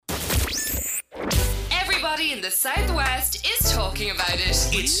Everybody in the Southwest is talking about it.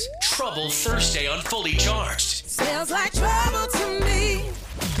 It's Trouble Thursday on Fully Charged. Smells like trouble to me.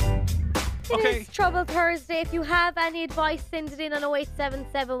 Okay. It's Trouble Thursday. If you have any advice, send it in on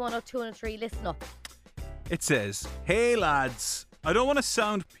 0877 102 103. Listen up. It says, "Hey lads, I don't want to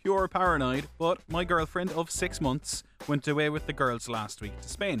sound pure paranoid, but my girlfriend of 6 months went away with the girls last week to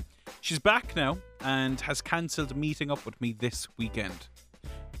Spain. She's back now and has cancelled meeting up with me this weekend.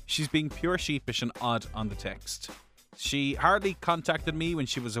 She's being pure sheepish and odd on the text. She hardly contacted me when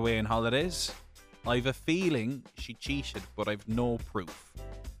she was away on holidays. I've a feeling she cheated, but I've no proof.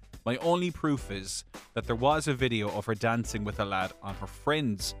 My only proof is that there was a video of her dancing with a lad on her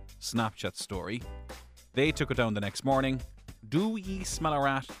friend's Snapchat story. They took it down the next morning. Do ye smell a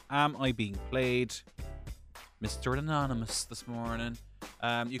rat? Am I being played? Mr. Anonymous this morning."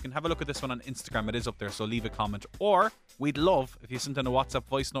 You can have a look at this one on Instagram. It is up there, so leave a comment. Or we'd love if you sent in a WhatsApp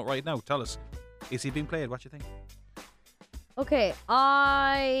voice note right now. Tell us, is he being played? What do you think? Okay,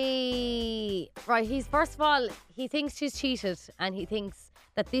 he's first of all, he thinks she's cheated and he thinks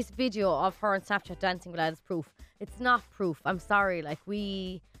that this video of her on Snapchat dancing with lads is proof. It's not proof. I'm sorry.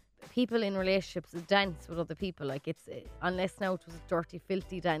 People in relationships dance with other people. Unless now it was a dirty,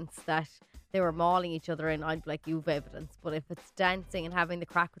 filthy dance that they were mauling each other in, I'd be like, you've evidence. But if it's dancing and having the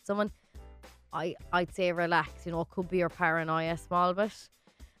crack with someone, I'd say relax. It could be your paranoia a small bit.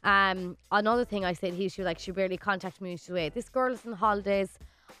 Another thing I said, she barely contacted me when she was away. This girl is on holidays.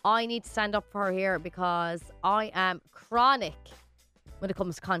 I need to stand up for her here because I am chronic when it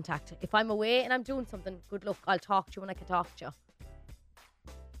comes to contact. If I'm away and I'm doing something, good luck. I'll talk to you when I can talk to you.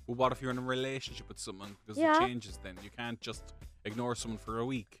 Well, what if you're in a relationship with someone? Because it changes then. You can't just ignore someone for a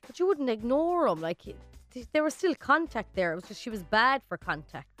week. But you wouldn't ignore them. There was still contact there. It was just she was bad for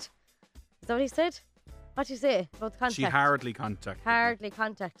contact. Is that what he said? What did you say about the contact? She hardly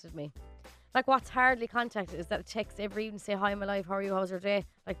contacted me. What's hardly contacted is that a text every evening, say, "Hi, I'm alive, how are you, how's your day?"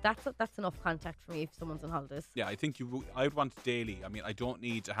 That's enough contact for me if someone's on holidays. Yeah, I think I would want daily. I mean, I don't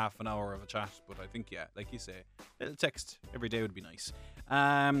need a half an hour of a chat, but I think, like you say, a little text every day would be nice.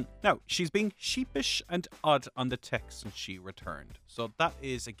 Now, she's being sheepish and odd on the text since she returned. So that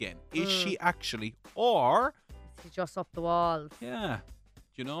is, again, is she actually, or... Is he just up the walls? Yeah.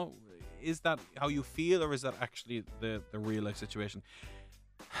 Is that how you feel, or is that actually the real life situation?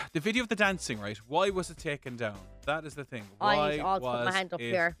 The video of the dancing, right? Why was it taken down? That is the thing. Why I'll put my hand up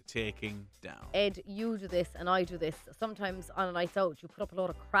here. Taken down? Ed, you do this and I do this. Sometimes on a night out, you put up a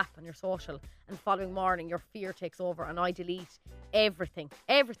load of crap on your social, and the following morning, your fear takes over, and I delete everything.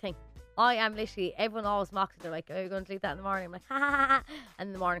 Everything. I am literally, everyone always mocks it. They're like, "Oh, you're going to delete that in the morning?" I'm like, "Ha ha ha ha."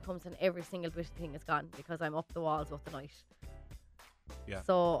 And the morning comes and every single bit of thing is gone because I'm up the walls with the night. Yeah.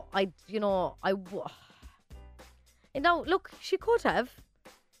 So look, she could have.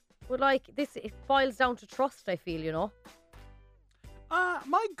 But it boils down to trust, I feel,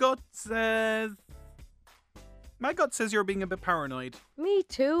 My gut says you're being a bit paranoid. Me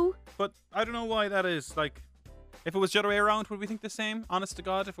too. But I don't know why that is. If it was the other way around, would we think the same? Honest to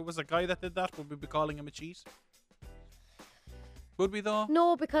God, if it was a guy that did that, would we be calling him a cheat? Would we though?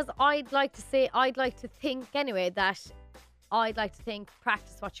 No, because I'd like to think anyway that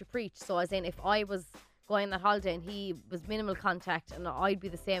practice what you preach. So as in, if I was going on that holiday and he was minimal contact and I'd be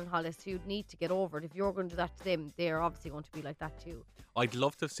the same on holiday, so you'd need to get over it. If you're going to do that to them, they're obviously going to be like that too. I'd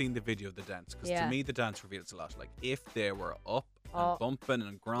love to have seen the video of the dance, because to me the dance reveals a lot. If they were up and bumping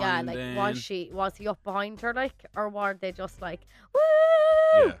and grinding. Yeah, was he up behind her or were they just woo?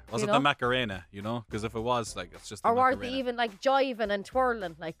 Yeah, was it the Macarena, because if it was it's just the or Macarena. were they even jiving and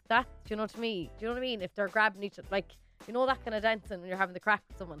twirling like that? Do you know what I mean? Do you know what I mean? If they're grabbing each other, that kind of dancing when you're having the crack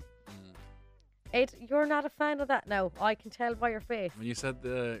with someone. Ed, you're not a fan of that now. I can tell by your face. When you said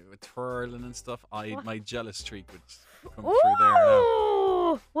the twirling and stuff, my jealous streak would come through there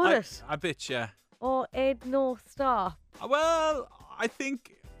now. Would it? I bet, yeah. Oh, Ed, no, stop. Well, I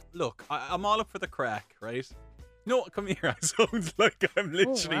think, look, I'm all up for the crack, right? No, come here. I sound like I'm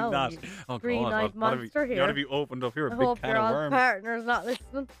literally not. Oh, green-eyed monster here. You ought to be opened up here. I A big hope can your of worms. partner's not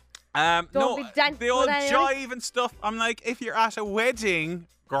listening. No, be dancing the old with anyone. jive and stuff. I'm like, if you're at a wedding,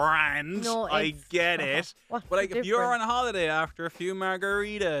 grand, No, I get it. What's But the if you're on difference? holiday after a few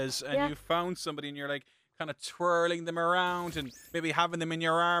margaritas and you found somebody and you're kind of twirling them around and maybe having them in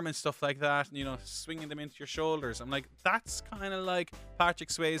your arm and stuff like that, and swinging them into your shoulders, I'm like, that's kind of like Patrick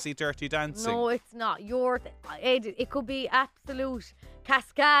Swayze Dirty Dancing. No, it's not. Ed, it could be absolute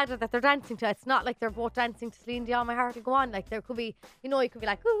cascada that they're dancing to. It's not like they're both dancing to Celine Dion, My Heart Will Go On. There could be, you could be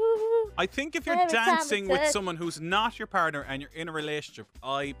like, ooh. I think if you're dancing with someone who's not your partner and you're in a relationship,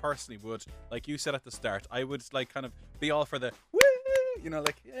 I personally would, like you said at the start, I would kind of be all for the woo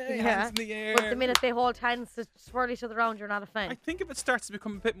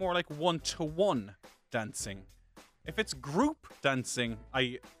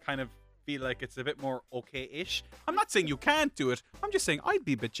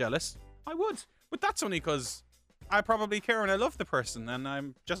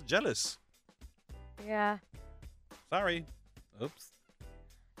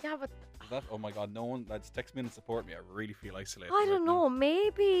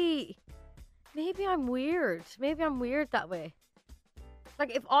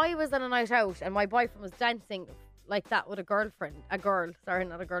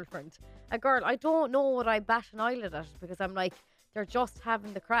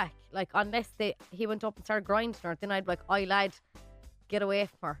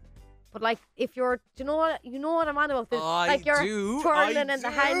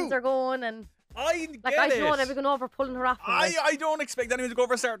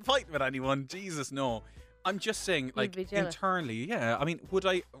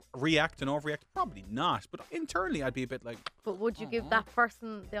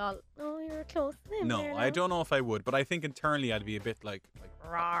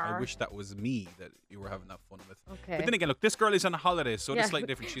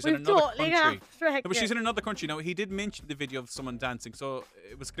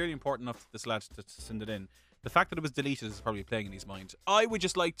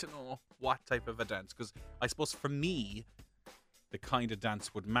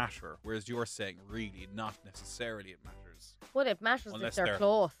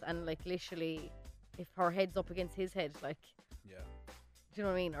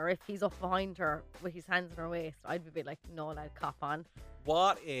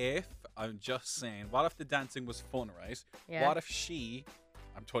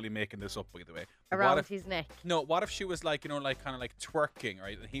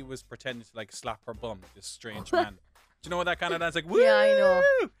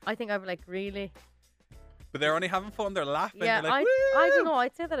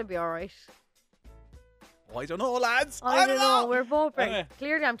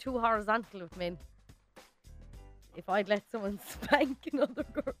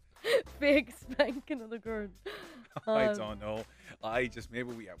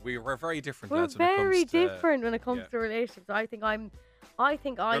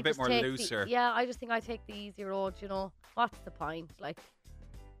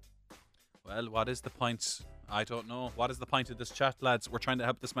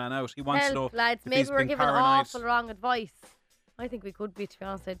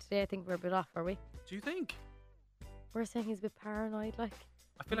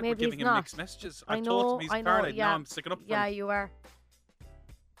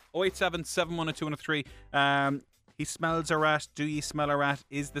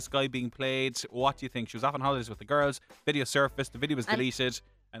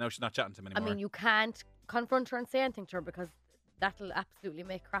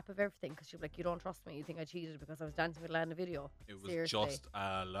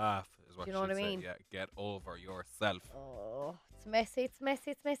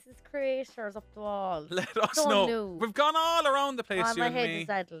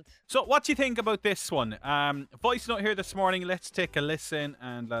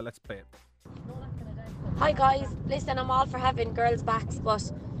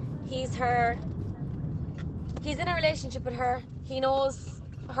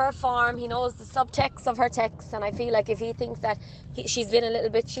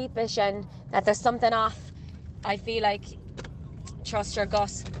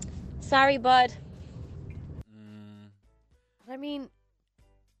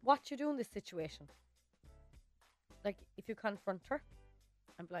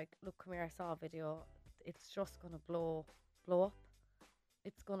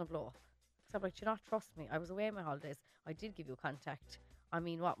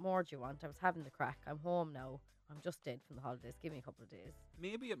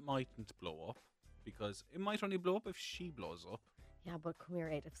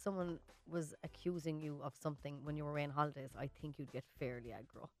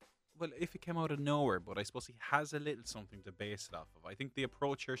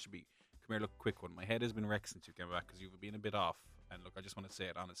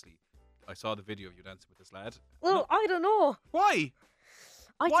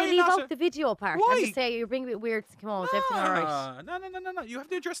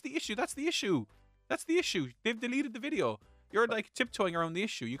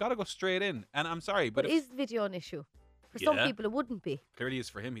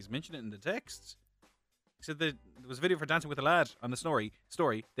He said that there was a video for Dancing with a Lad on the story.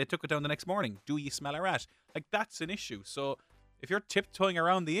 They took it down the next morning. Do you smell a rat? Like, that's an issue. So if you're tiptoeing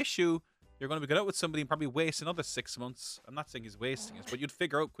around the issue, you're going to be good out with somebody and probably waste another 6 months. I'm not saying he's wasting it, but you'd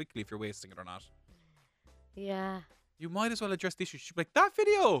figure out quickly if you're wasting it or not. Yeah. You might as well address the issue. She'd be like, that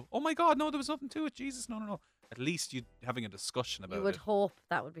video! Oh my God, no, there was nothing to it. Jesus, no. At least you're having a discussion about You would it. hope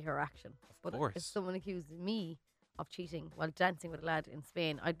that would be her action. Of But course. if someone accuses me of cheating while dancing with a lad in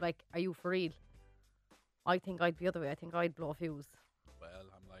Spain, I'd be like, are you for real? I think I'd be the other way. I think I'd blow a fuse. Well,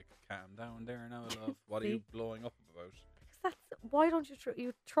 I'm like, calm down there now, love. What are you See? blowing up about? Because why don't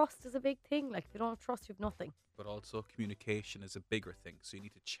you trust is a big thing. Like, if you don't have trust, you have nothing. But also communication is a bigger thing. So you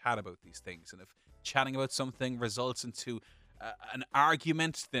need to chat about these things. And if chatting about something results into an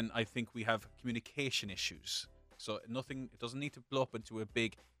argument, then I think we have communication issues. So it doesn't need to blow up into a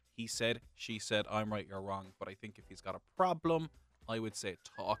big he said, she said, I'm right, you're wrong. But I think if he's got a problem, I would say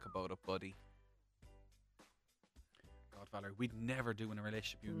talk about it, buddy. God, Valerie, we'd never do in a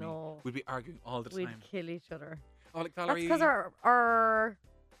relationship, you and me. No. We'd be arguing all the We'd time. kill each other. Oh, like That's Valerie. because our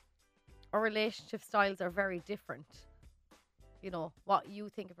relationship styles are very different. You know, what you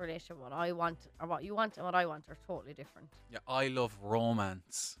think of a relationship, what I want, or what you want and what I want are totally different. Yeah, I love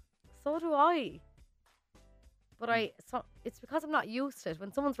romance. So do I. But it's because I'm not used to it.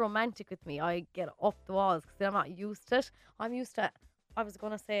 When someone's romantic with me, I get up the walls because I'm not used to it. I'm used to, I was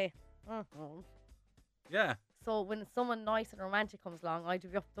going to say, Yeah. So when someone nice and romantic comes along, I do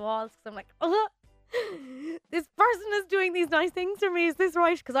be up the walls because I'm like, oh, this person is doing these nice things for me. Is this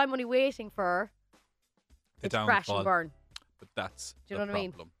right? Because I'm only waiting for The it to crash and downfall. burn. But that's Do you the know what I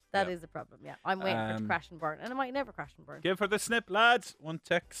mean? problem. That Yeah. is the problem, yeah. I'm waiting for it to crash and burn. And it might never crash and burn. Give her the snip, lads. One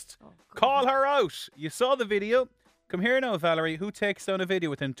text. Oh, Call her out. You saw the video. Come here now, Valerie. Who takes down a video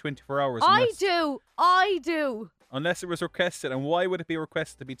within 24 hours? I do. Unless it was requested. And why would it be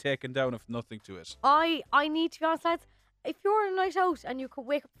requested to be taken down if nothing to it? I need to be honest, lads. If you're on a night out and you could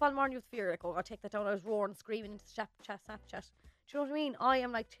wake up the following morning with fear, like, oh, I'll take that down. I was roaring, screaming into Snapchat. Do you know what I mean? I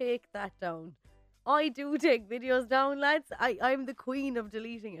am like, take that down. I do take videos down, lads. I'm the queen of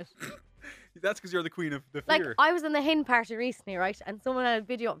deleting it. That's because you're the queen of the Like, fear. I was in the hen party recently, right? And someone had a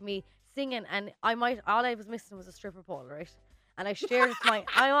video of me singing, and all I was missing was a stripper pole, right? And I shared it to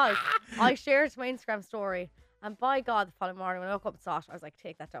I shared it to my Instagram story. And by God, the following morning when I woke up and saw it, I was like,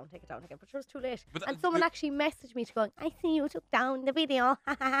 take that down. But it was too late. But and someone actually messaged me to go, I see you took down the video.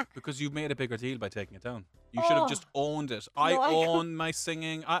 Because you've made a bigger deal by taking it down. You should have just owned it. I own my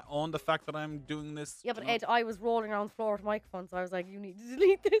singing. I own the fact that I'm doing this. Yeah, but Ed, I was rolling around the floor with a microphone, so I was like, you need to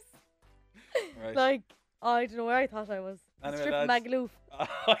delete this. Right. Like, I don't know where I thought I was. Anyway, Stripping lads, Magaluf.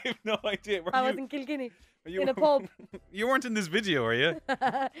 I have no idea. I was in Kilkenny. You in a pub. You weren't in this video, are you?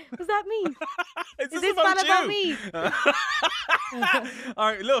 Was that me? Is this man about me? All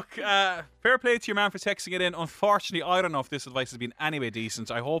right, look, fair play to your man for texting it in. Unfortunately, I don't know if this advice has been any way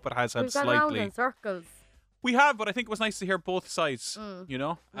decent. I hope it has had We've gone around slightly. in circles. We have, but I think it was nice to hear both sides, you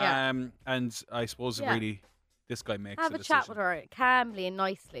know? Yeah. And I suppose Yeah. really this guy makes Have a a chat decision. with her calmly and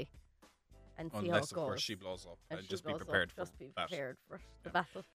nicely and see how Unless, it of goes. course, she blows up. If And she just be blows up, prepared for just be that. prepared for the battle.